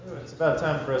about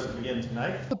time for us to begin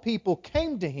tonight. The people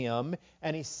came to him,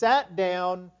 and he sat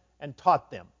down and taught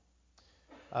them.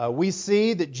 We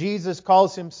see that Jesus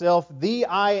calls himself the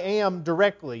I Am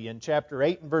directly in chapter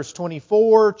 8 and verse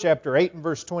 24, chapter 8 and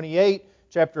verse 28,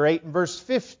 chapter 8 and verse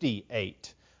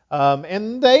 58.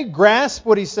 And they grasp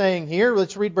what he's saying here.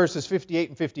 Let's read verses 58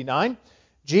 and 59.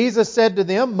 Jesus said to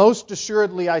them, "Most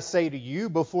assuredly I say to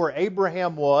you, before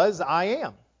Abraham was, I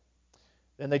am."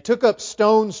 Then they took up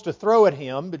stones to throw at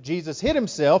him, but Jesus hid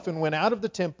himself and went out of the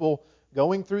temple,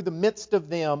 going through the midst of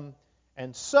them,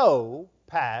 and so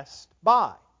passed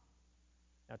by.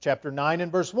 Now, chapter 9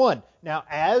 and verse 1. Now,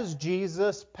 as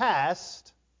Jesus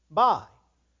passed by.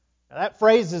 Now, that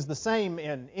phrase is the same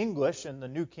in English in the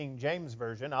New King James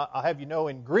Version. I'll have you know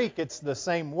in Greek it's the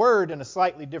same word in a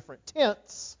slightly different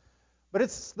tense, but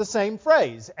it's the same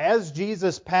phrase. As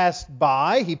Jesus passed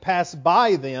by, he passed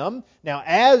by them. Now,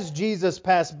 as Jesus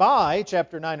passed by,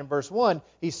 chapter 9 and verse 1,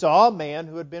 he saw a man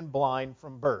who had been blind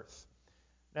from birth.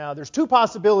 Now, there's two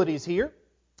possibilities here.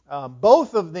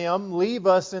 Both of them leave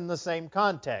us in the same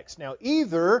context. Now,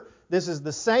 either this is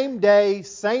the same day,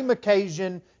 same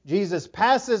occasion, Jesus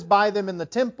passes by them in the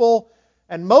temple,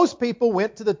 and most people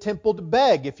went to the temple to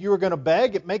beg. If you were going to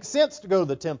beg, it makes sense to go to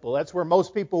the temple. That's where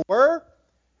most people were,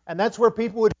 and that's where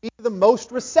people would be the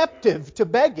most receptive to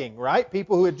begging, right?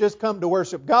 People who had just come to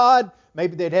worship God,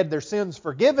 maybe they'd had their sins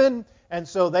forgiven, and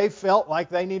so they felt like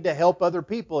they need to help other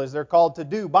people as they're called to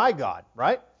do by God,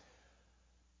 right?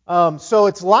 So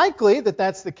it's likely that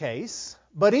that's the case.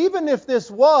 But even if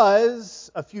this was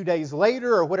a few days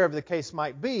later or whatever the case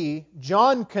might be,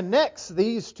 John connects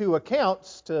these two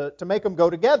accounts to make them go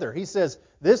together. He says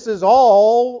this is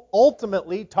all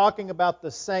ultimately talking about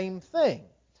the same thing.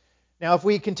 Now if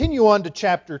we continue on to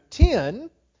chapter 10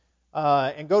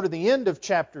 and go to the end of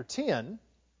chapter 10,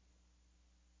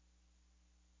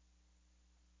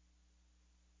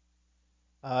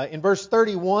 in verse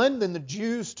 31, then the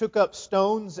Jews took up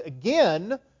stones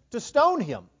again to stone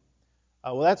him.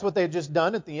 Well, that's what they had just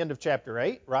done at the end of chapter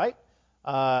 8, right?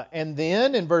 And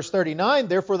then in verse 39,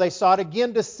 therefore they sought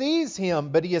again to seize him,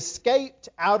 but he escaped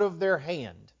out of their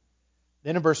hand.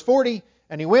 Then in verse 40,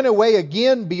 and he went away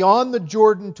again beyond the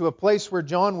Jordan to a place where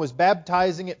John was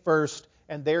baptizing at first,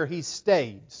 and there he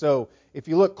stayed. So if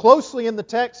you look closely in the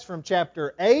text from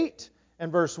chapter 8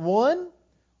 and verse 1,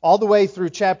 all the way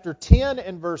through chapter 10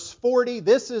 and verse 40,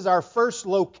 this is our first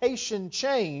location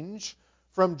change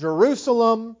from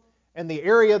Jerusalem and the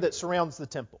area that surrounds the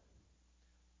temple.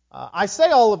 I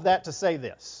say all of that to say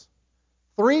this.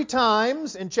 3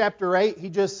 times in chapter 8, he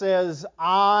just says,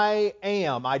 I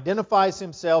am, identifies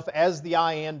himself as the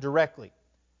I am directly.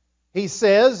 He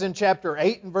says in chapter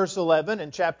 8 and verse 11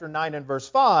 and chapter 9 and verse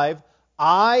 5,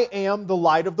 I am the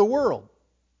light of the world.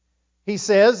 He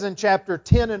says in chapter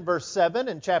 10 and verse 7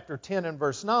 and chapter 10 and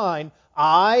verse 9,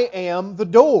 I am the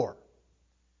door.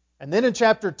 And then in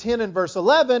chapter 10 and verse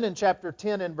 11 and chapter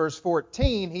 10 and verse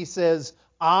 14, he says,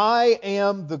 I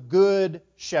am the good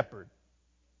shepherd.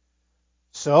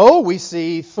 So we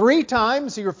see 3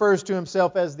 times he refers to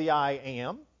himself as the I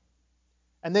am.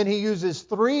 And then he uses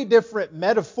 3 different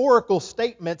metaphorical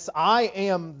statements, I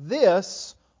am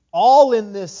this, all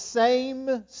in this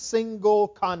same single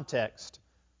context.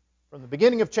 From the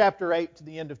beginning of chapter 8 to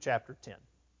the end of chapter 10.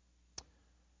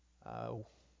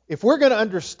 If we're going to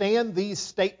understand these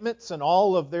statements and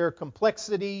all of their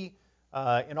complexity,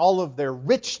 and all of their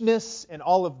richness, and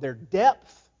all of their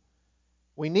depth,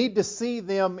 we need to see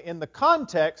them in the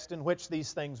context in which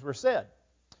these things were said.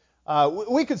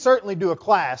 We could certainly do a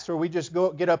class where we just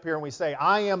get up here and we say,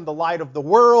 I am the light of the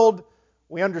world.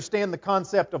 We understand the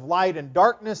concept of light and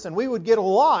darkness, and we would get a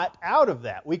lot out of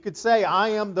that. We could say, I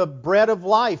am the bread of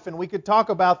life, and we could talk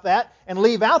about that and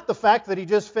leave out the fact that he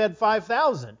just fed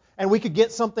 5,000, and we could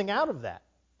get something out of that.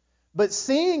 But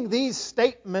seeing these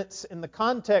statements in the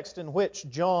context in which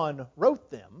John wrote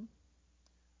them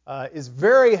is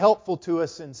very helpful to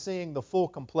us in seeing the full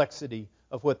complexity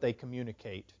of what they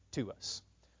communicate to us.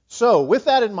 So, with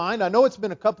that in mind, I know it's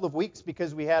been a couple of weeks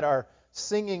because we had our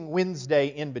Singing Wednesday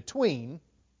in between.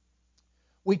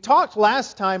 We talked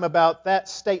last time about that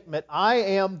statement, I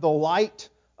am the light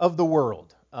of the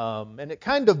world. And it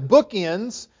kind of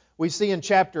bookends. We see in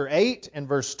chapter 8 and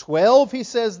verse 12 he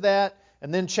says that,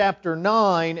 and then chapter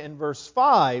 9 and verse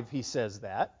 5 he says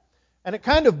that. And it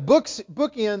kind of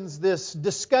bookends this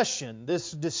discussion,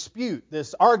 this dispute,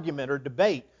 this argument or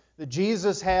debate that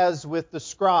Jesus has with the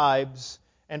scribes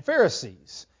and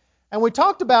Pharisees. And we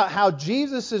talked about how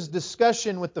Jesus'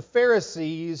 discussion with the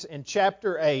Pharisees in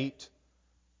chapter 8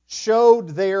 showed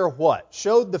their what?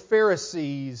 Showed the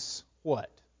Pharisees what?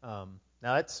 Now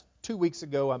that's 2 weeks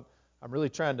ago. I'm really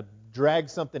trying to drag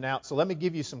something out, so let me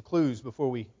give you some clues before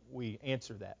we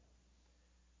answer that.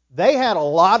 They had a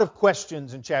lot of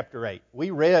questions in chapter 8.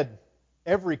 We read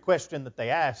every question that they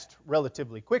asked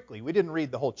relatively quickly. We didn't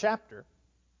read the whole chapter.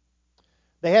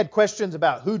 They had questions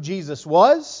about who Jesus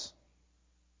was,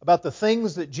 about the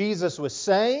things that Jesus was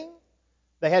saying.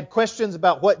 They had questions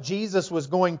about what Jesus was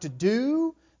going to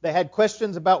do. They had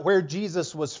questions about where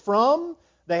Jesus was from.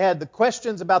 They had the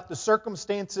questions about the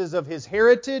circumstances of His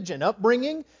heritage and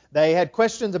upbringing. They had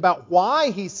questions about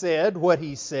why He said what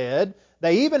He said.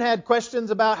 They even had questions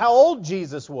about how old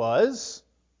Jesus was.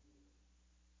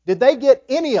 Did they get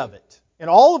any of it? In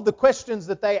all of the questions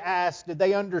that they asked, did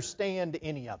they understand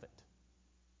any of it?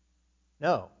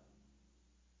 No.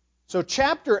 So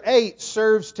chapter 8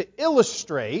 serves to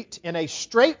illustrate in a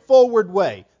straightforward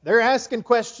way. They're asking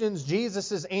questions,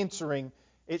 Jesus is answering.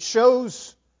 It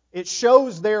shows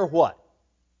their what?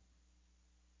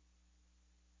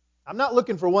 I'm not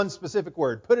looking for one specific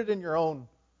word. Put it in your own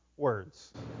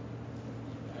words.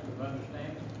 Lack of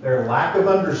understanding. Their lack of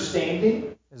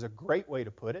understanding is a great way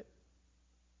to put it.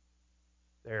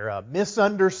 Their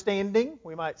misunderstanding,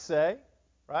 we might say,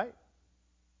 right?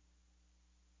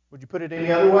 Would you put it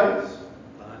any other ways?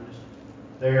 Blindness.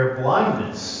 Their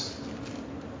blindness.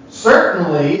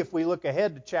 Certainly, if we look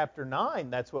ahead to chapter 9,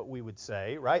 that's what we would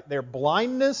say, right? Their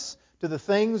blindness to the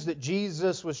things that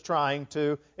Jesus was trying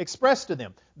to express to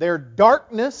them. Their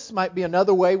darkness might be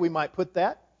another way we might put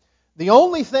that. The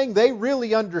only thing they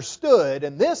really understood,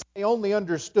 and this they only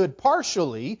understood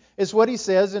partially, is what He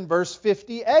says in verse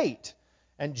 58.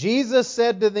 And Jesus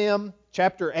said to them,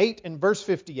 chapter 8 and verse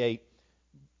 58,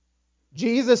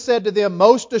 Jesus said to them,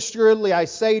 most assuredly I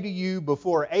say to you,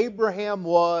 before Abraham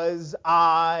was,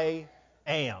 I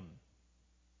am.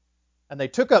 And they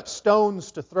took up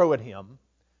stones to throw at Him,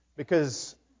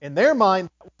 because in their mind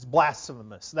that was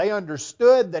blasphemous. They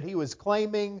understood that He was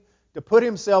claiming to put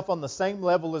Himself on the same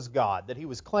level as God, that He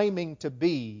was claiming to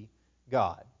be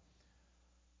God.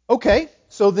 Okay,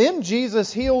 so then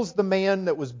Jesus heals the man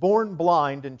that was born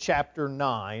blind in chapter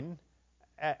 9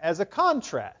 as a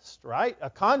contrast, right? A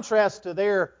contrast to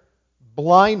their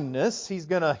blindness. He's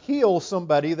going to heal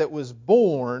somebody that was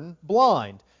born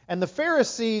blind. And the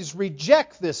Pharisees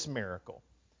reject this miracle.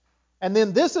 And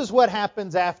then this is what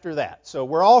happens after that. So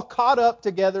we're all caught up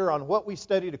together on what we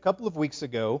studied a couple of weeks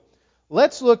ago.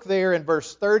 Let's look there in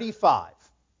verse 35.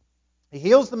 He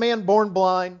heals the man born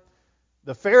blind.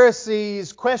 The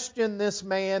Pharisees question this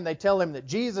man. They tell him that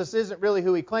Jesus isn't really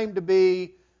who He claimed to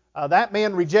be. That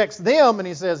man rejects them and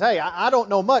he says, hey, I don't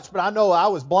know much, but I know I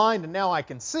was blind and now I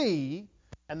can see.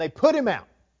 And they put him out.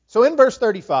 So in verse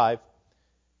 35,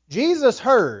 Jesus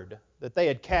heard that they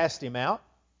had cast him out.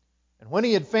 And when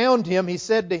He had found him, He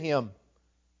said to him,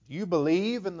 do you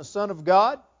believe in the Son of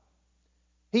God?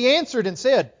 He answered and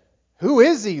said, who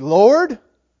is He, Lord,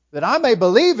 that I may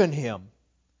believe in Him?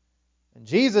 And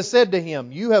Jesus said to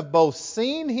him, you have both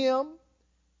seen Him,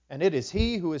 and it is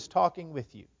He who is talking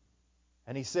with you.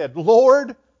 And he said,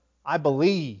 Lord, I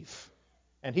believe.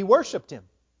 And he worshipped Him.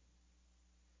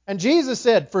 And Jesus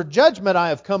said, for judgment I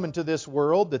have come into this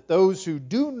world, that those who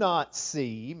do not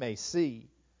see may see.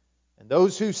 And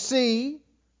those who see,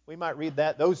 we might read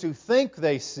that, those who think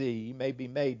they see may be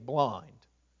made blind.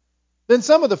 Then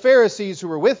some of the Pharisees who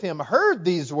were with Him heard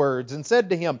these words and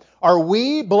said to Him, are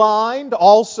we blind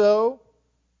also?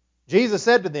 Jesus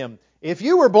said to them, if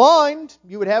you were blind,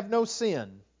 you would have no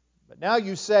sin. But now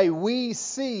you say, we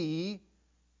see,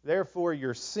 therefore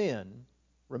your sin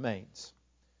remains.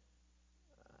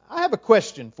 I have a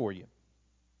question for you.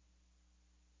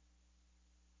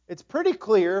 It's pretty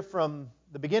clear from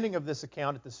the beginning of this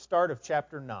account at the start of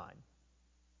chapter 9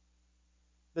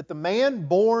 that the man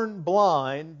born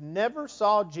blind never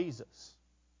saw Jesus.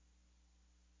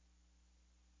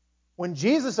 When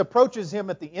Jesus approaches him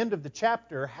at the end of the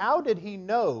chapter, how did he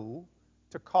know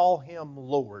to call him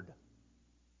Lord?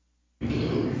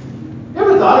 You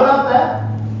ever thought about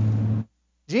that?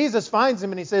 Jesus finds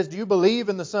him and He says, do you believe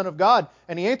in the Son of God?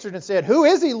 And he answered and said, who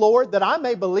is He, Lord, that I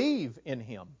may believe in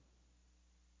Him?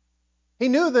 He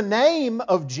knew the name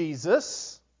of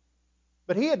Jesus,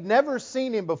 but he had never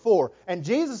seen Him before. And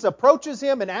Jesus approaches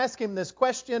him and asks him this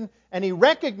question, and he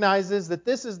recognizes that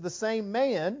this is the same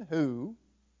man who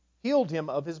healed him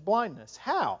of his blindness.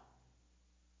 How?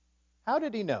 How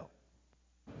did he know?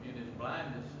 In his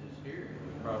blindness, his hearing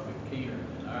was probably keener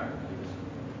than ours.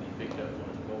 He picked up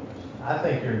on His voice. I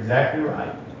think you're exactly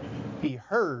right. He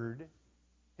heard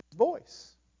His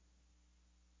voice.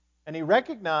 And he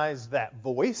recognized that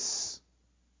voice,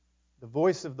 the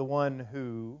voice of the one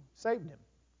who saved him.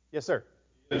 Yes, sir?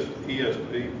 He has to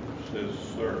be His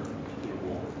servant to the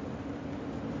Lord.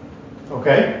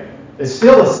 Okay. It's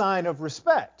still a sign of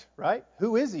respect, right?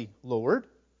 Who is he, Lord,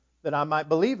 that I might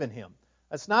believe in him?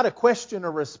 That's not a question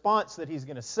or response that he's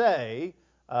going to say.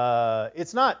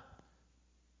 It's not,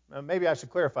 maybe I should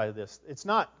clarify this. It's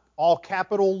not all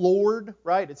capital Lord,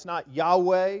 right? It's not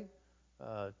Yahweh,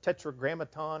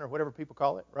 tetragrammaton, or whatever people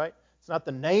call it, right? It's not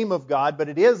the name of God, but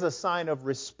it is a sign of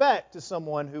respect to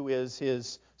someone who is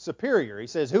his superior. He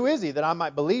says, who is he that I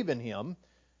might believe in him?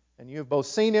 And you have both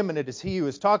seen him, and it is he who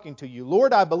is talking to you.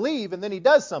 Lord, I believe, and then he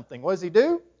does something. What does he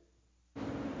do?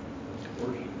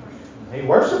 He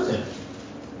worships him.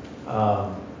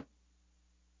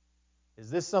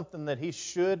 Is this something that he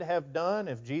should have done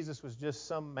if Jesus was just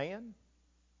some man?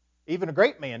 Even a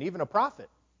great man, even a prophet?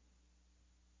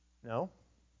 No.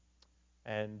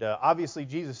 And obviously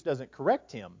Jesus doesn't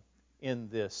correct him in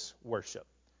this worship.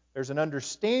 There's an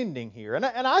understanding here. And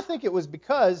I think it was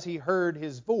because he heard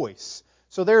his voice.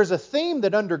 So there's a theme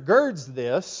that undergirds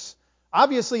this.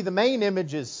 Obviously the main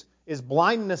image is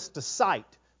blindness to sight.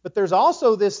 But there's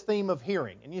also this theme of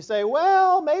hearing. And you say,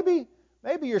 well, maybe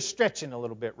you're stretching a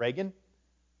little bit, Reagan.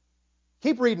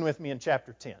 Keep reading with me in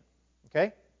chapter 10.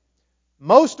 Okay?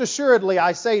 Most assuredly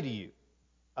I say to you,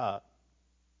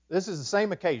 this is the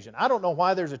same occasion. I don't know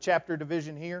why there's a chapter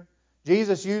division here.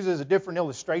 Jesus uses a different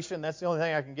illustration. That's the only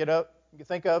thing I can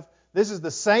think of. This is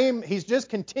the same. He's just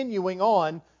continuing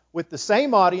on with the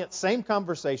same audience, same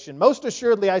conversation. Most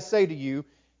assuredly I say to you,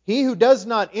 he who does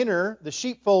not enter the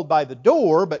sheepfold by the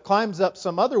door, but climbs up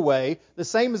some other way, the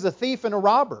same is a thief and a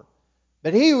robber.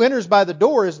 But he who enters by the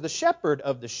door is the shepherd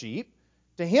of the sheep.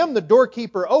 To him the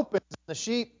doorkeeper opens, and the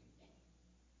sheep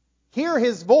hear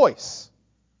his voice.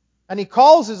 And he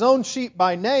calls his own sheep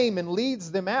by name and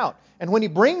leads them out. And when he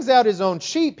brings out his own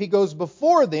sheep, he goes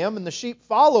before them, and the sheep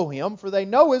follow him, for they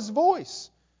know his voice.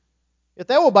 Yet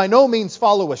they will by no means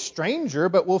follow a stranger,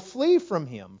 but will flee from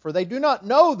him, for they do not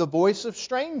know the voice of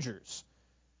strangers.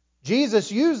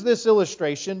 Jesus used this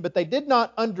illustration, but they did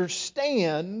not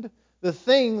understand the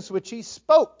things which he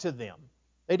spoke to them.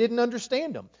 They didn't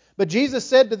understand them. But Jesus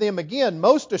said to them again,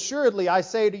 most assuredly I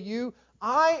say to you,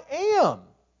 I am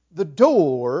the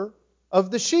door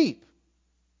of the sheep.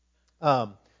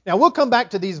 Now we'll come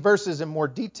back to these verses in more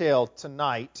detail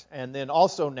tonight and then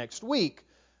also next week.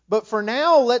 But for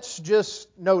now, let's just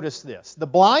notice this. The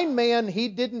blind man, he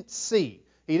didn't see.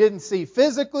 He didn't see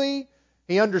physically.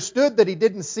 He understood that he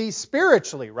didn't see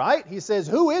spiritually, right? He says,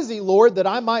 who is he, Lord, that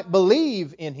I might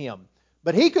believe in him?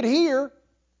 But he could hear.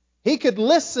 He could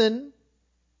listen.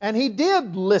 And he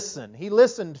did listen. He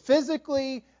listened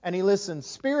physically and he listened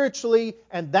spiritually.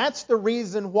 And that's the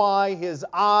reason why his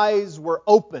eyes were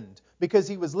opened. Because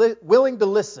he was willing to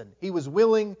listen. He was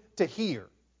willing to hear.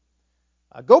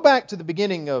 Go back to the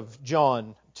beginning of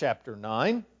John chapter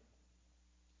 9.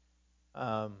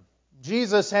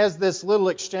 Jesus has this little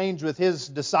exchange with his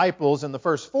disciples in the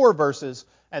first 4 verses.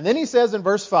 And then he says in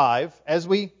verse 5, as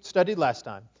we studied last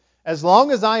time, as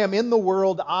long as I am in the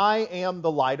world, I am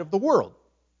the light of the world.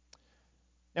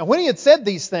 Now when he had said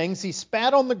these things, he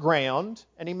spat on the ground,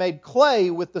 and he made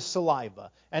clay with the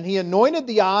saliva. And he anointed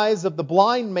the eyes of the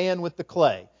blind man with the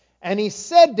clay. And he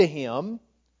said to him,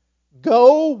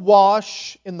 go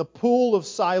wash in the pool of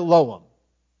Siloam,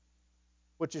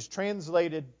 which is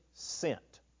translated sent.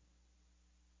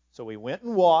 So he went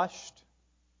and washed,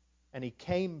 and he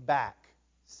came back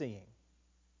seeing.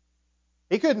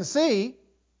 He couldn't see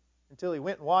until he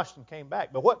went and washed and came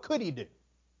back. But what could he do?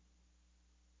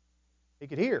 He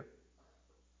could hear,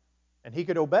 and he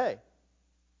could obey.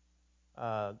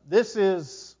 This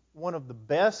is one of the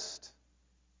best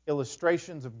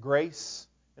illustrations of grace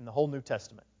in the whole New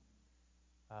Testament.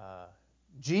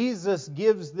 Jesus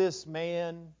gives this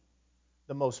man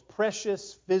the most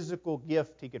precious physical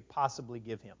gift he could possibly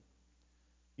give him.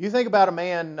 You think about a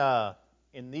man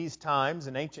in these times,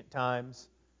 in ancient times,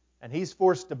 and he's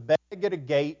forced to beg at a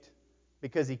gate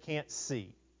because he can't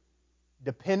see.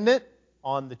 Dependent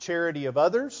on the charity of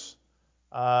others.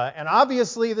 And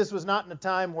obviously this was not in a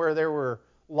time where there were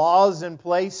laws in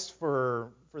place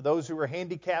for those who were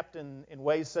handicapped in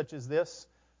ways such as this.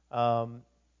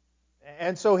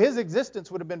 And so his existence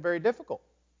would have been very difficult.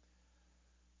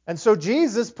 And so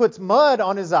Jesus puts mud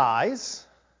on his eyes,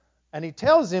 and he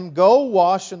tells him, go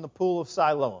wash in the pool of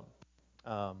Siloam.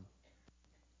 I've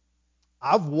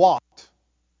walked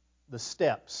the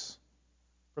steps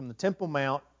from the Temple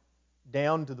Mount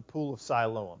down to the pool of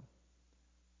Siloam.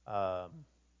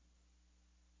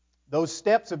 Those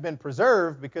steps have been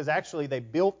preserved because actually they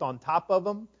built on top of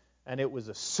them, and it was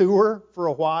a sewer for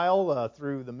a while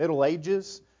through the Middle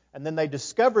Ages. And then they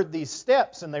discovered these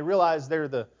steps, and they realized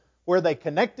where they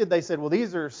connected. They said, well,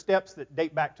 these are steps that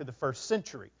date back to the 1st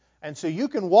century. And so you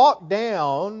can walk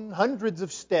down hundreds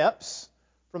of steps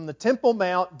from the Temple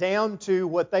Mount down to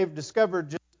what they've discovered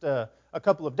just a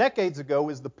couple of decades ago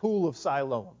is the Pool of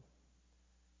Siloam.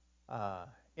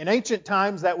 In ancient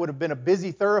times, that would have been a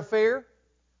busy thoroughfare.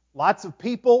 Lots of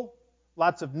people,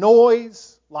 lots of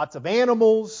noise, lots of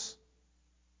animals.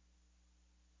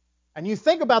 And you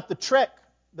think about the trek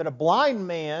that a blind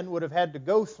man would have had to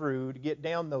go through to get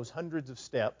down those hundreds of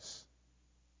steps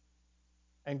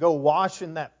and go wash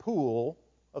in that pool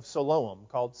of Siloam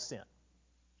called sin.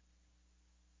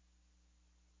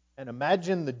 And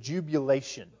imagine the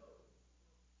jubilation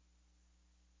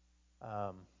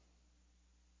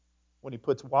when he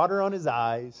puts water on his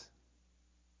eyes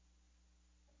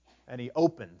and he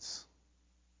opens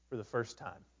for the first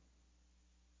time.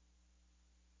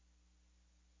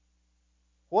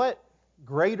 What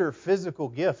greater physical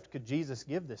gift could Jesus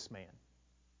give this man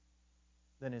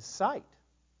than his sight?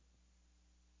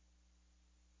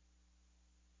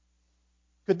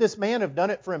 Could this man have done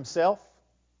it for himself?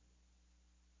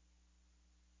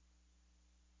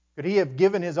 Could he have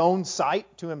given his own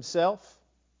sight to himself?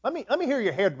 Let me hear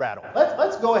your head rattle.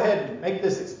 Let's go ahead and make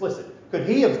this explicit. Could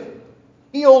he have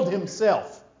healed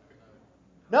himself?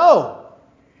 No.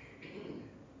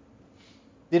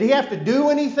 Did he have to do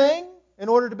anything in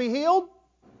order to be healed?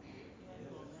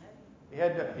 He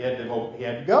had to go. He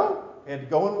had to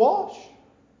go and wash.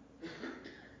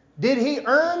 Did he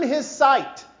earn his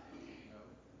sight?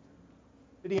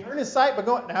 Did he earn his sight by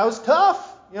going? Now, it was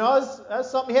tough. That's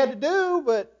something he had to do,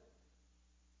 but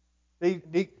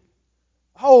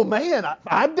oh man,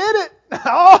 I did it.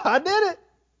 Oh, I did it.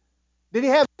 Did he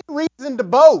have any reason to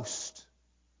boast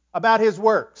about his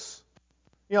works?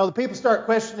 The people start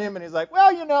questioning him, and he's like,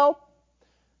 well,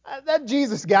 that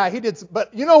Jesus guy, he did some,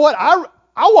 but you know what? I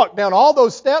walked down all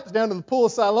those steps down to the Pool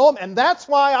of Siloam, and that's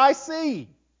why I see.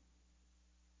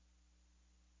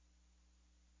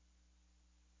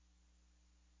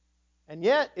 And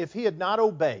yet, if he had not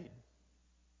obeyed,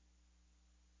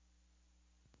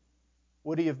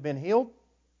 would he have been healed?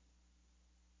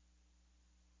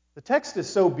 The text is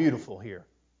so beautiful here.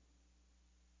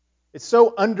 It's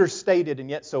so understated and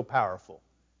yet so powerful.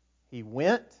 He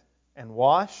went and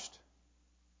washed,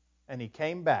 and he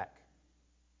came back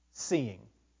seeing.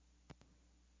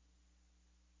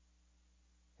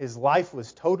 His life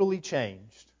was totally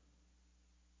changed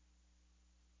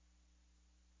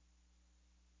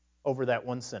over that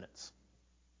one sentence.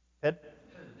 Ed?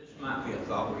 This might be a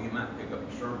thought where you might pick up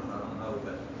a sermon, I don't know,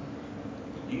 but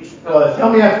do you suppose...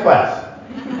 tell me after class.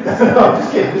 No,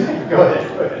 just kidding. Go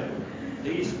ahead.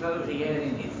 Do you suppose he had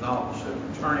any thoughts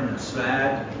of turning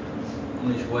aside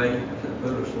on his way to the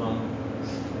Pool of Siloam?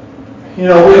 We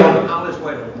don't... On his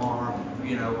way to Lamar,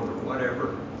 or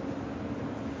whatever.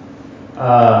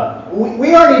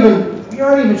 We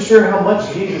aren't even sure how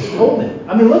much Jesus told him.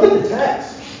 I mean, look at the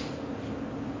text.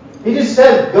 He just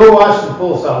said, "Go wash in the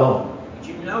Pool of Siloam." But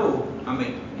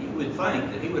you would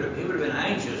think that he would have been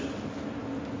anxious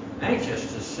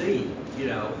to see,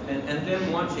 and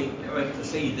then once to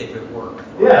see if it worked.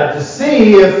 Yeah, to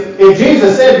see if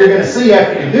Jesus said you're going to see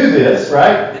after you do this,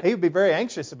 right? He would be very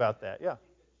anxious about that. Yeah.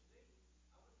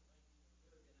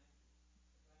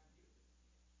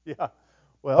 Yeah.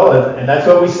 Well, and that's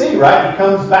what we see, right? He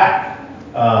comes back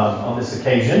on this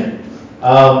occasion.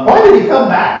 Why did he come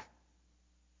back?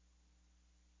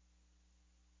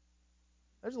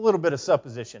 There's a little bit of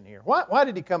supposition here. Why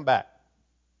did he come back?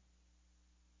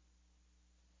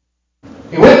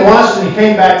 He went and washed and he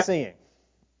came back seeing.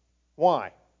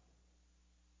 Why?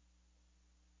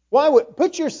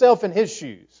 Put yourself in his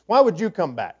shoes. Why would you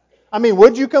come back? I mean,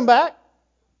 would you come back?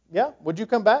 Yeah, would you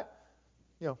come back?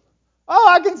 Oh,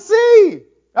 I can see.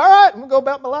 All right, I'm going to go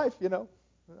about my life,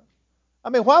 I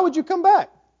mean, why would you come back?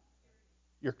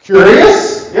 You're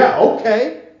curious? Yeah,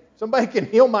 okay. Somebody can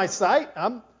heal my sight. I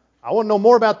want to know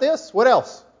more about this. What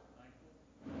else?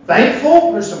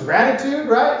 Thankful. There's some gratitude,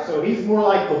 right? So he's more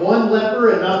like the one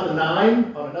leper and not the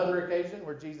 9 on another occasion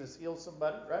where Jesus heals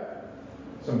somebody, right?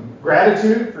 Some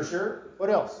gratitude for sure. What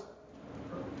else?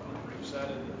 Pretty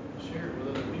excited to share it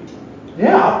with other people.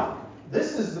 Yeah.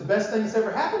 This is the best thing that's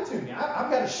ever happened to me. I've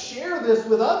got to share this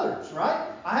with others, right?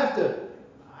 I have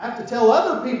to tell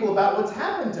other people about what's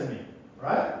happened to me,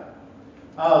 right?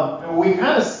 And we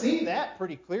kind of see that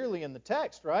pretty clearly in the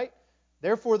text, right?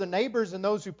 Therefore, the neighbors and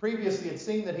those who previously had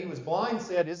seen that he was blind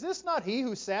said, "Is this not he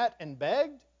who sat and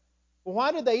begged?" Well,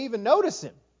 why did they even notice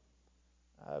him?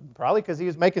 Probably because he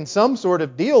was making some sort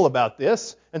of deal about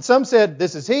this. And some said,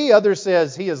 "This is he." Others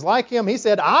says, "He is like him." He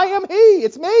said, "I am he.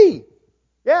 It's me."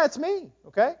 Yeah, it's me.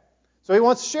 Okay? So he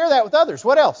wants to share that with others.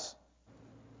 What else?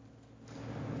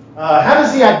 How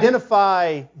does he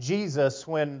identify Jesus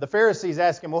when the Pharisees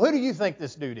ask him, well, who do you think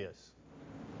this dude is?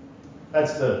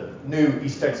 That's the new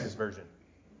East Texas version.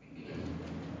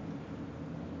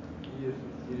 You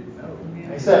didn't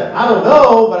know. He said, I don't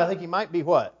know, but I think he might be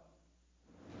what?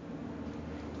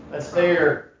 That's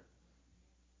there.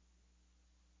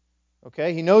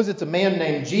 Okay, he knows it's a man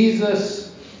named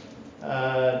Jesus.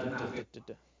 Might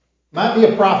be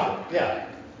a prophet. Yeah,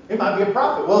 it might be a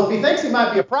prophet. Well, if he thinks he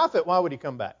might be a prophet, why would he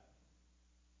come back?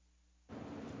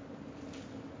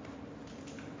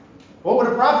 What would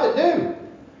a prophet do?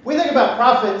 We think about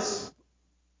prophets,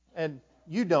 and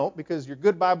you don't because you're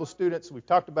good Bible students. We've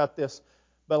talked about this.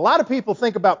 But a lot of people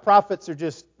think about prophets are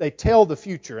just, they tell the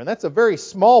future. And that's a very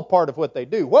small part of what they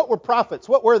do. What were prophets?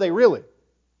 What were they really?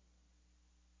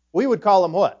 We would call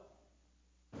them what?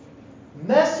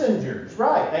 Messengers,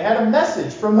 right. They had a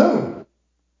message from whom?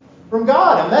 From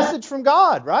God. A message from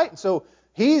God, right? And so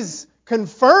he's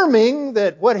confirming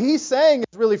that what he's saying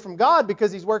is really from God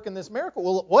because he's working this miracle.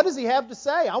 Well, what does he have to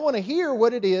say? I want to hear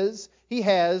what it is he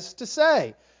has to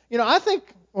say. You know, I think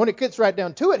when it gets right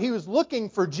down to it, he was looking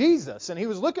for Jesus. And he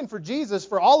was looking for Jesus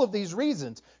for all of these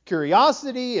reasons.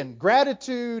 Curiosity and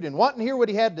gratitude and wanting to hear what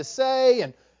he had to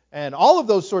say and all of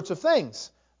those sorts of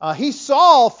things. He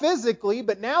saw physically,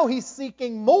 but now he's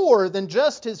seeking more than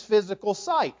just his physical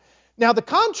sight. Now, the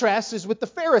contrast is with the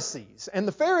Pharisees. And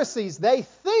the Pharisees, they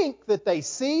think that they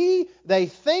see, they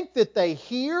think that they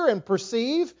hear and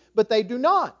perceive, but they do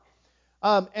not.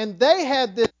 And they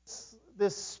had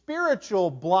this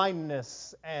spiritual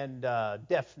blindness and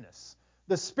deafness.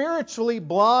 The spiritually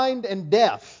blind and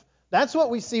deaf. That's what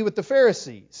we see with the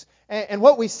Pharisees. And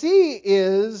what we see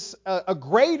is a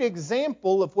great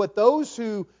example of what those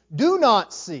who do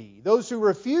not see, those who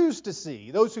refuse to see,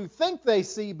 those who think they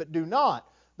see but do not,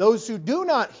 those who do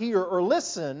not hear or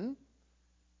listen,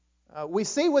 we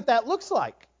see what that looks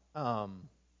like.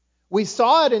 We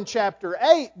saw it in chapter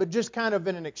 8, but just kind of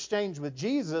in an exchange with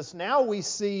Jesus. Now we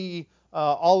see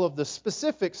all of the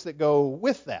specifics that go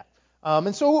with that.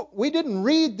 And so we didn't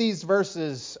read these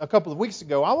verses a couple of weeks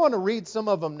ago. I want to read some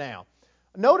of them now.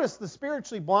 Notice the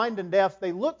spiritually blind and deaf,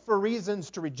 they look for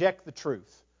reasons to reject the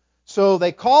truth. So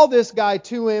they call this guy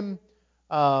to him,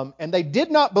 and they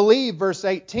did not believe, verse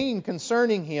 18,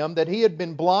 concerning him, that he had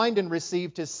been blind and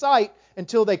received his sight,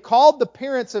 until they called the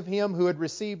parents of him who had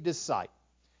received his sight.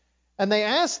 And they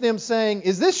asked them, saying,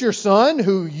 is this your son,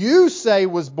 who you say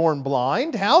was born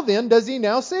blind? How then does he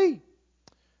now see?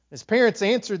 His parents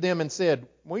answered them and said,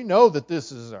 we know that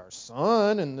this is our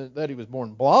son, and that he was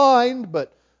born blind,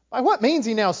 but by what means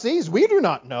he now sees, we do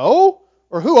not know.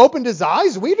 Or who opened his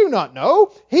eyes, we do not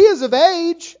know. He is of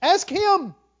age. Ask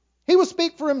him. He will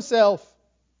speak for himself.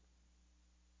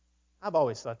 I've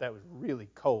always thought that was really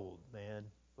cold, man.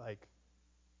 Like,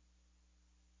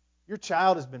 your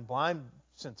child has been blind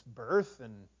since birth,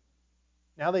 and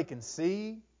now they can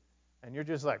see, and you're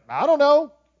just like, I don't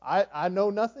know. I know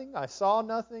nothing. I saw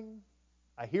nothing.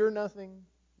 I hear nothing.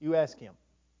 You ask him.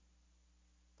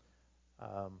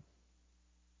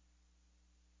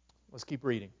 Let's keep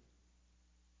reading.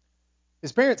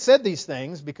 His parents said these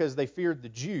things because they feared the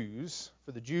Jews,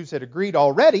 for the Jews had agreed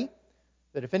already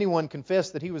that if anyone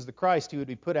confessed that he was the Christ, he would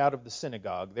be put out of the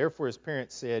synagogue. Therefore his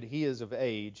parents said, he is of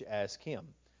age, ask him.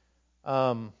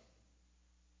 I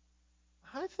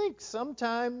think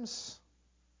sometimes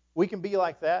we can be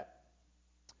like that.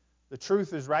 The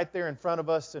truth is right there in front of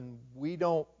us and we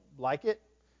don't like it.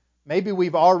 Maybe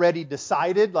we've already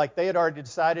decided, like they had already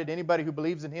decided, anybody who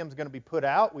believes in him is going to be put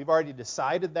out. We've already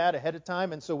decided that ahead of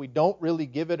time, and so we don't really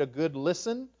give it a good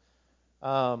listen.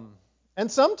 And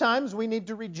sometimes we need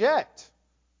to reject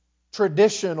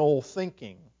traditional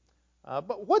thinking.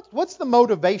 But what's the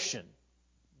motivation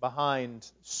behind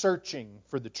searching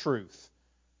for the truth,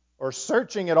 or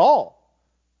searching at all?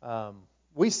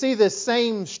 We see this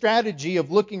same strategy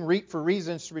of looking for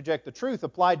reasons to reject the truth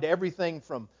applied to everything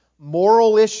from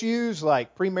moral issues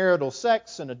like premarital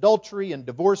sex and adultery and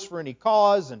divorce for any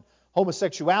cause and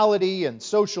homosexuality and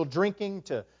social drinking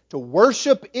to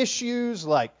worship issues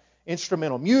like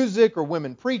instrumental music or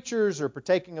women preachers or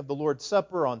partaking of the Lord's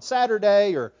Supper on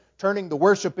Saturday or turning the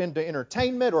worship into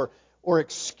entertainment or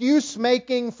excuse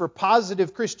making for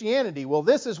positive Christianity. Well,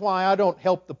 this is why I don't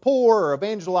help the poor or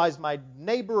evangelize my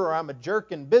neighbor or I'm a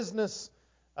jerk in business.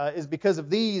 Is because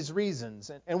of these reasons.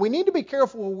 And we need to be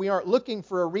careful when we aren't looking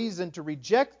for a reason to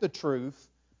reject the truth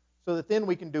so that then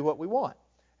we can do what we want.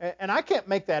 And I can't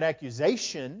make that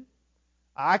accusation.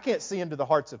 I can't see into the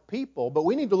hearts of people, but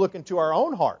we need to look into our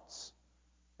own hearts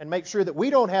and make sure that we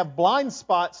don't have blind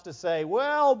spots to say,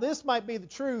 well, this might be the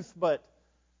truth, but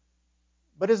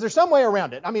But is there some way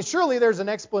around it? I mean, surely there's an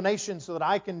explanation so that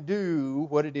I can do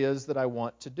what it is that I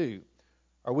want to do.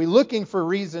 Are we looking for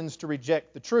reasons to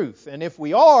reject the truth? And if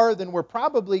we are, then we're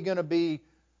probably going to be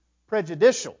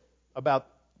prejudicial about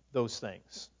those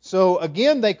things. So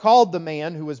again, they called the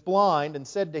man who was blind and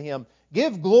said to him,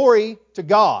 "Give glory to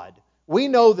God. We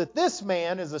know that this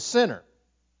man is a sinner."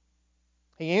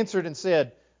 He answered and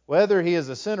said, "Whether he is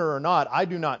a sinner or not, I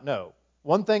do not know.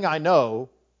 One thing I know,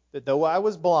 that though I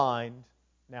was blind,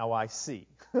 now I see."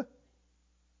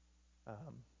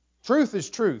 Truth is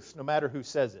truth, no matter who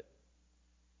says it.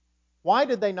 Why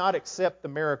did they not accept the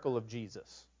miracle of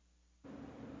Jesus?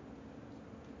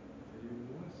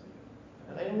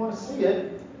 They didn't want to see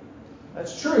it.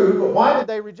 That's true, but why did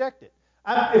they reject it?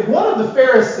 If one of the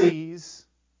Pharisees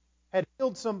had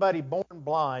healed somebody born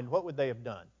blind, what would they have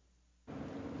done?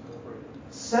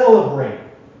 Celebrate.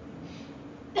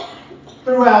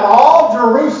 Throughout all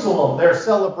Jerusalem, their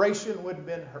celebration would have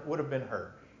been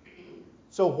heard.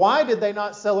 So why did they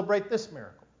not celebrate this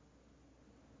miracle?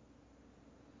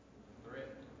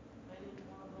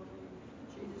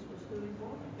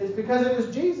 It's because it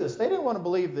was Jesus. They didn't want to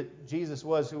believe that Jesus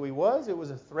was who He was. It was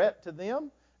a threat to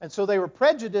them. And so they were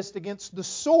prejudiced against the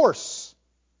source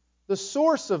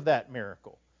of that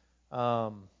miracle.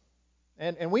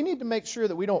 And we need to make sure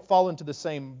that we don't fall into the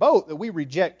same boat, that we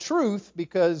reject truth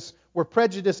because we're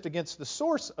prejudiced against the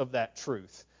source of that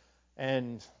truth.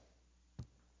 And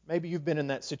maybe you've been in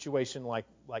that situation like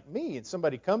me, and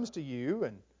somebody comes to you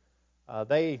and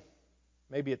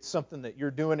maybe it's something that you're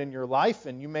doing in your life,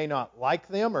 and you may not like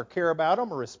them or care about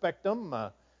them or respect them.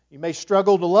 You may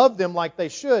struggle to love them like they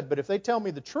should, but if they tell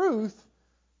me the truth,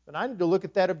 then I need to look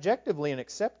at that objectively and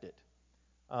accept it.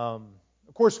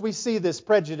 Of course, we see this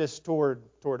prejudice toward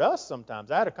us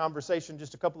sometimes. I had a conversation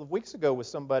just a couple of weeks ago with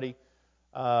somebody,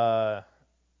 and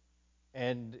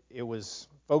it was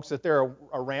folks that they're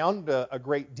around a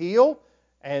great deal,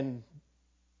 and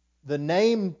the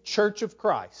name Church of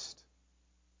Christ,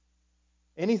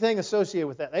 anything associated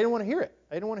with that, they don't want to hear it.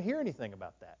 They don't want to hear anything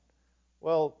about that.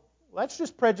 Well, that's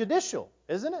just prejudicial,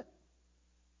 isn't it?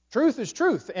 Truth is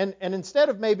truth. And instead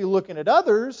of maybe looking at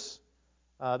others,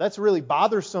 that's really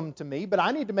bothersome to me, but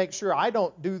I need to make sure I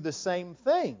don't do the same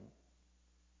thing.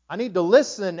 I need to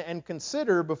listen and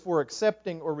consider before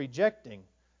accepting or rejecting,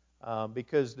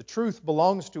 because the truth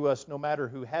belongs to us no matter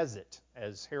who has it,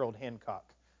 as Harold Hancock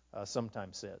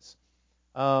sometimes says.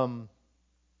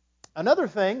 Another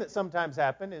thing that sometimes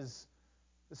happens is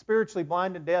the spiritually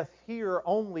blind and deaf hear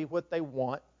only what they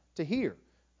want to hear.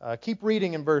 Keep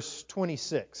reading in verse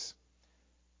 26.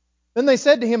 Then they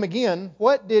said to him again,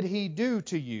 "What did he do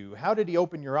to you? How did he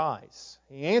open your eyes?"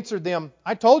 He answered them,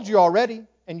 "I told you already,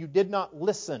 and you did not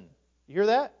listen." You hear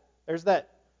that? There's that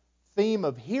theme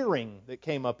of hearing that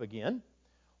came up again.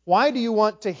 "Why do you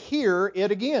want to hear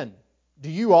it again? Do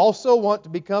you also want to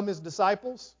become his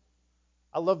disciples?"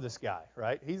 I love this guy,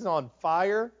 right? He's on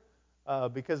fire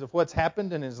because of what's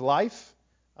happened in his life.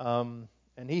 And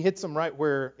he hits them right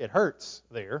where it hurts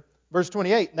there. Verse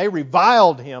 28, "They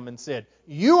reviled him and said,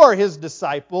 'You are his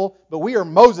disciple, but we are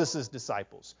Moses'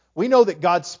 disciples. We know that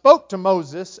God spoke to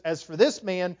Moses. As for this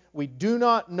man, we do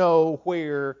not know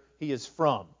where he is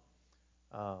from.'"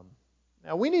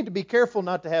 Now we need to be careful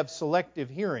not to have selective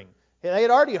hearing. They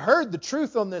had already heard the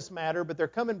truth on this matter, but they're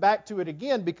coming back to it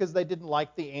again because they didn't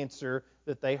like the answer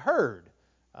that they heard.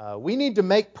 We need to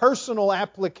make personal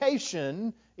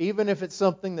application, even if it's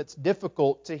something that's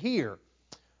difficult to hear.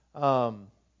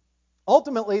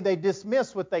 Ultimately, they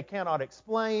dismiss what they cannot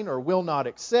explain or will not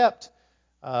accept.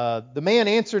 The man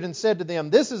answered and said to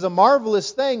them, "This is a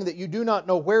marvelous thing that you do not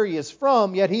know where he is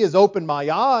from, yet he has opened my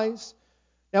eyes.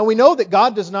 Now we know that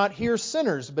God does not hear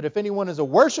sinners, but if anyone is a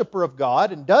worshiper of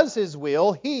God and does His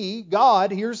will,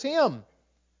 God, hears him.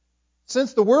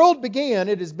 Since the world began,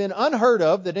 it has been unheard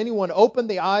of that anyone opened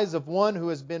the eyes of one who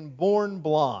has been born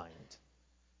blind.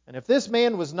 And if this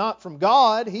man was not from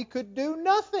God, he could do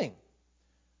nothing."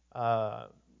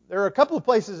 There are a couple of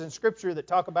places in Scripture that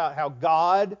talk about how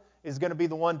God is going to be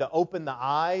the one to open the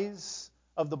eyes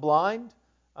of the blind.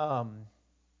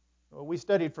 We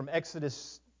studied from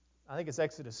Exodus, I think it's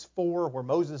Exodus 4, where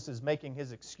Moses is making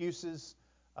his excuses.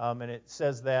 And it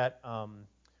says that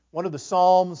one of the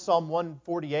Psalms, Psalm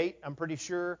 148, I'm pretty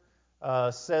sure,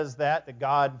 says that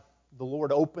God, the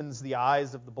Lord, opens the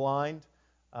eyes of the blind.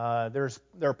 There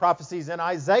are prophecies in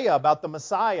Isaiah about the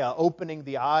Messiah opening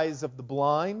the eyes of the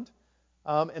blind.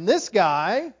 And this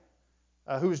guy,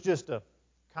 who's just a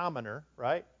commoner,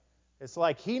 right? It's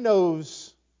like he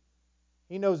knows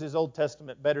his Old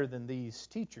Testament better than these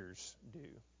teachers do.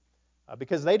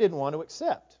 Because they didn't want to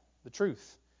accept the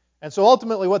truth. And so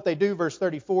ultimately what they do, verse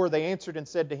 34, they answered and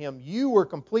said to him, "You were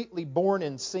completely born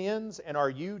in sins, and are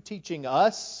you teaching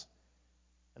us?"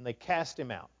 And they cast him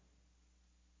out.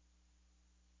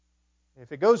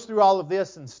 If it goes through all of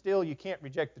this and still you can't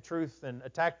reject the truth, then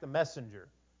attack the messenger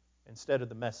instead of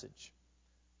the message.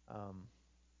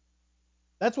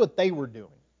 That's what they were doing.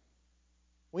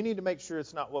 We need to make sure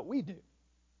it's not what we do.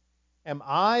 Am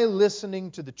I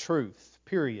listening to the truth,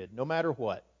 period, no matter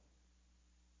what?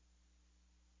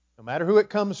 No matter who it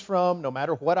comes from, no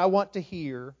matter what I want to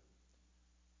hear.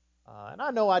 And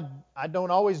I know I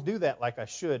don't always do that like I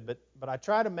should, but I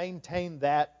try to maintain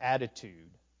that attitude.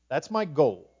 That's my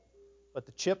goal. Let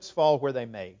the chips fall where they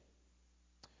may.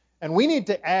 And we need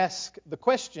to ask the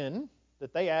question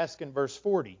that they ask in verse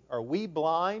 40. Are we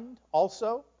blind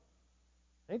also?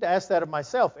 I need to ask that of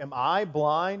myself. Am I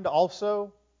blind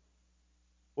also?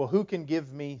 Well, who can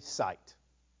give me sight?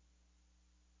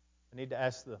 I need to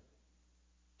ask the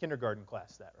kindergarten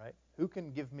class that, right? Who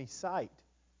can give me sight?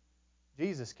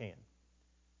 Jesus can.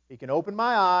 He can open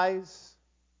my eyes.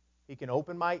 He can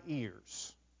open my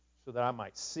ears so that I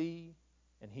might see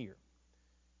and hear.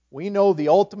 We know the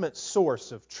ultimate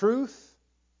source of truth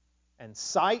and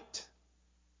sight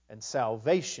and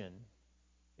salvation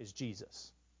is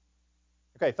Jesus.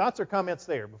 Okay, thoughts or comments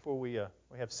there before we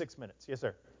have 6 minutes? Yes,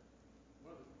 sir.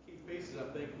 One of the key pieces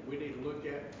I think we need to look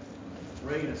at,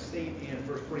 Reagan has seen in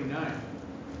verse 29.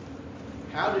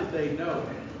 How did they know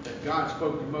that God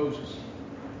spoke to Moses?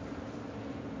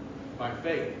 By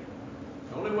faith.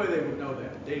 The only way they would know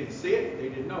that. They didn't see it, they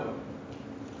didn't know it.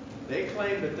 They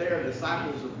claim that they are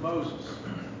disciples of Moses.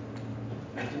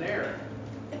 That's an error.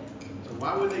 So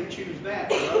why would they choose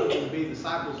that rather than be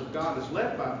disciples of God as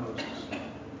led by Moses?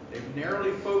 They've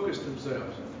narrowly focused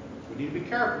themselves. We need to be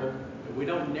careful that we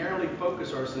don't narrowly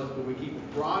focus ourselves, but we keep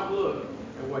a broad look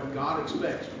at what God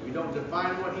expects. We don't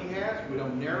define what He has, we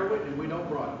don't narrow it, and we don't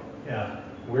broaden it. Yeah,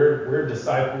 we're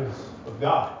disciples of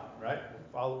God, right?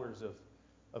 We're followers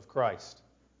of Christ.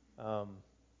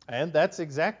 And that's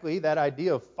exactly that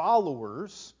idea of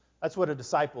followers. That's what a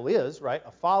disciple is, right?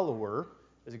 A follower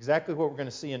is exactly what we're going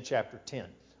to see in chapter 10.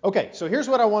 Okay, so here's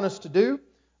what I want us to do.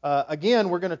 Again,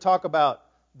 we're going to talk about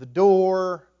the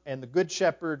door and the Good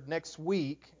Shepherd next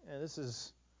week. And this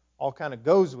is all kind of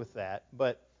goes with that.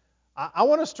 But I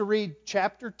want us to read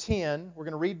chapter 10. We're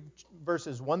going to read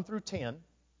verses 1 through 10.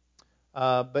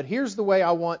 But here's the way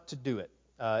I want to do it.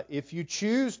 If you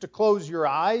choose to close your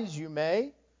eyes, you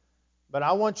may. But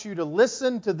I want you to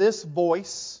listen to this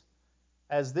voice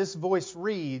as this voice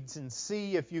reads and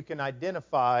see if you can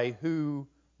identify who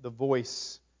the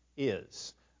voice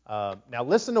is. Now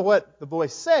listen to what the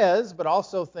voice says, but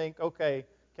also think, okay,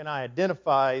 can I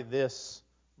identify this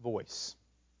voice?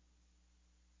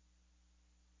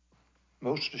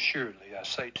 Most assuredly, I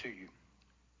say to you,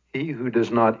 he who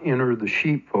does not enter the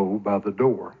sheepfold by the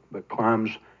door, but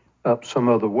climbs up some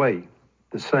other way,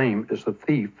 the same is a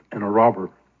thief and a robber.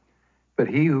 But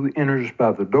he who enters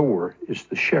by the door is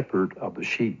the shepherd of the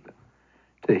sheep.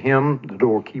 To him the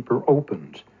doorkeeper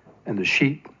opens, and the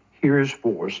sheep hear his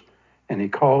voice, and he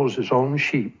calls his own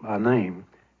sheep by name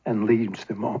and leads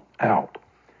them out.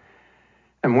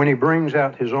 And when he brings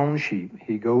out his own sheep,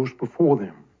 he goes before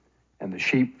them, and the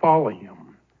sheep follow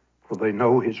him, for they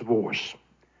know his voice.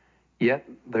 Yet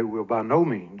they will by no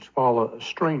means follow a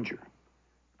stranger,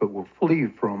 but will flee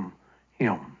from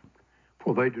him,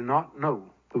 for they do not know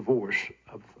the voice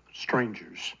of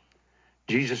strangers.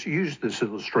 Jesus used this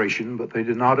illustration, but they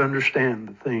did not understand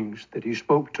the things that he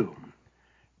spoke to them.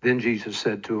 Then Jesus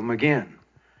said to them again,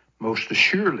 most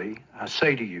assuredly, I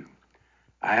say to you,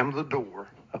 I am the door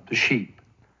of the sheep.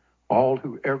 All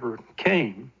who ever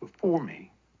came before me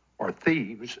are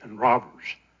thieves and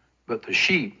robbers, but the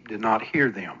sheep did not hear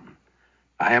them.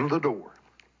 I am the door.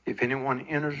 If anyone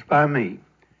enters by me,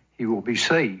 he will be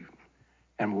saved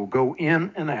and will go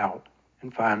in and out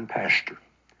and find pasture.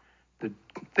 The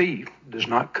thief does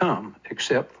not come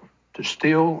except to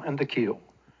steal and to kill,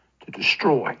 to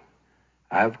destroy.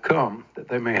 I have come that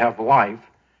they may have life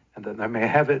and that they may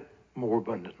have it more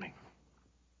abundantly.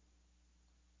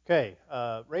 Okay,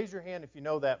 raise your hand if you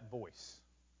know that voice.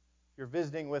 If you're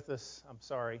visiting with us, I'm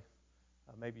sorry.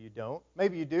 Maybe you don't.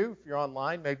 Maybe you do. If you're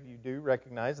online, maybe you do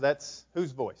recognize. That's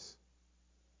whose voice?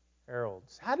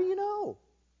 Harold's. How do you know?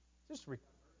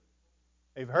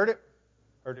 You've heard it?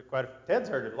 Heard it quite a Ted's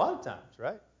heard it a lot of times,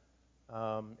 right?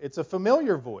 It's a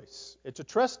familiar voice. It's a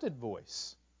trusted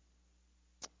voice.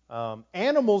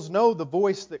 Animals know the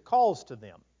voice that calls to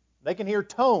them. They can hear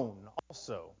tone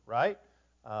also, right?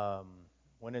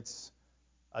 When it's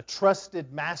a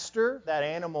trusted master, that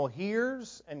animal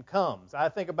hears and comes. I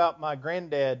think about my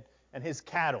granddad and his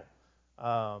cattle.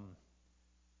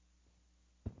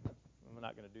 I'm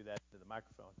not going to do that to the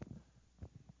microphone.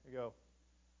 You go,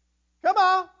 come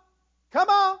on, come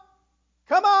on,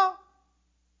 come on.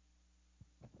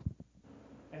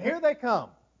 And here they come.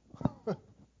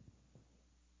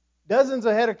 Dozens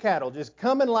of head of cattle just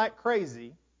coming like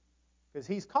crazy because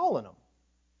he's calling them.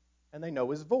 And they know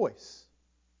his voice.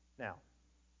 Now,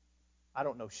 I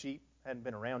don't know sheep. Hadn't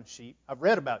been around sheep. I've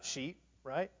read about sheep,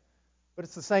 right? But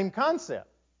it's the same concept.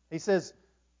 He says,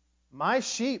 my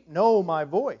sheep know my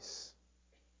voice.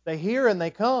 They hear and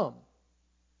they come.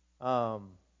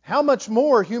 How much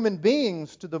more human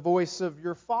beings to the voice of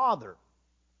your Father?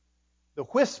 The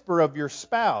whisper of your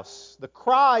spouse, the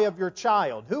cry of your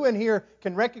child. Who in here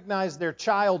can recognize their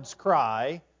child's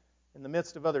cry in the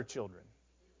midst of other children?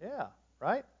 Yeah,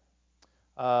 right?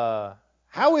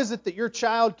 How is it that your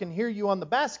child can hear you on the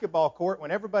basketball court when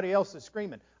everybody else is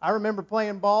screaming? I remember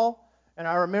playing ball, and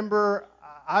I remember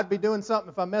I'd be doing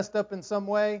something. If I messed up in some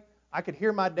way, I could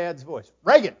hear my dad's voice.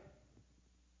 Reagan!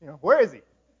 Where is he?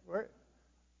 Where?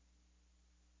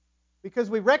 Because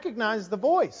we recognize the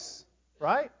voice,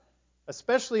 right?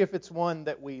 Especially if it's one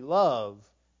that we love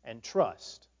and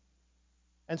trust.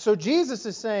 And so Jesus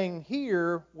is saying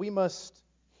here we must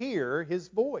hear His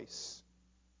voice.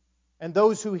 And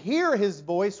those who hear His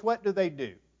voice, what do?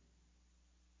 They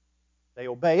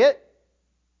obey it.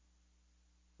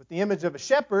 With the image of a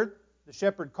shepherd, the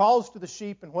shepherd calls to the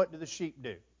sheep, and what do the sheep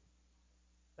do?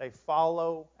 They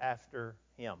follow after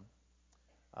Him.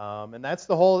 And that's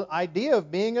the whole idea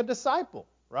of being a disciple,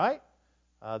 right?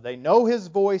 They know His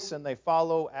voice and they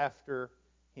follow after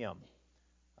Him.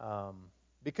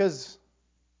 Because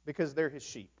they're His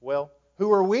sheep. Well,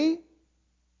 who are we?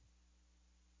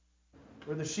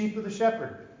 We're the sheep of the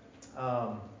shepherd.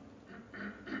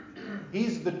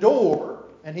 He's the door,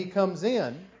 and He comes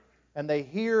in, and they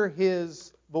hear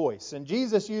His voice. And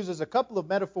Jesus uses a couple of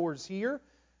metaphors here,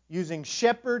 using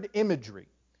shepherd imagery.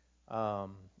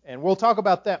 And we'll talk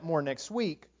about that more next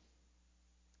week.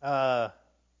 We'll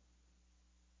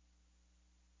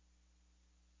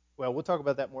talk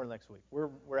about that more next week.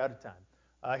 We're out of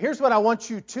time. Here's what I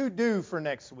want you to do for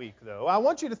next week, though. I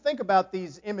want you to think about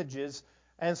these images.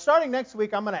 And starting next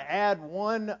week, I'm going to add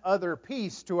one other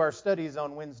piece to our studies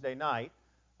on Wednesday night.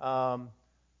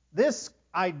 This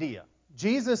idea.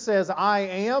 Jesus says, I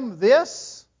am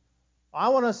this. I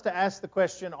want us to ask the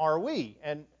question, are we?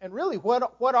 And really,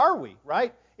 what are we,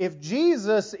 right? If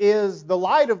Jesus is the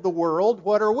light of the world,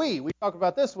 what are we? We talked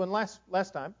about this one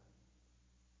last time.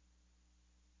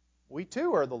 We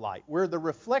too are the light. We're the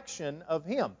reflection of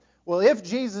Him. Well, if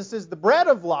Jesus is the bread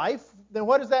of life, then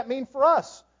what does that mean for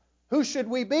us? Who should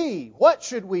we be? What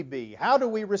should we be? How do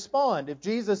we respond? If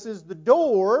Jesus is the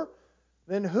door,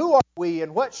 then who are we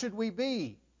and what should we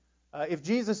be? If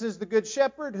Jesus is the good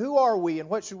shepherd, who are we and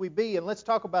what should we be? And let's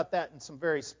talk about that in some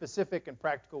very specific and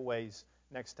practical ways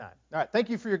next time. All right, thank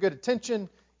you for your good attention,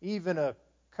 even a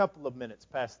couple of minutes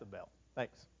past the bell.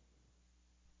 Thanks.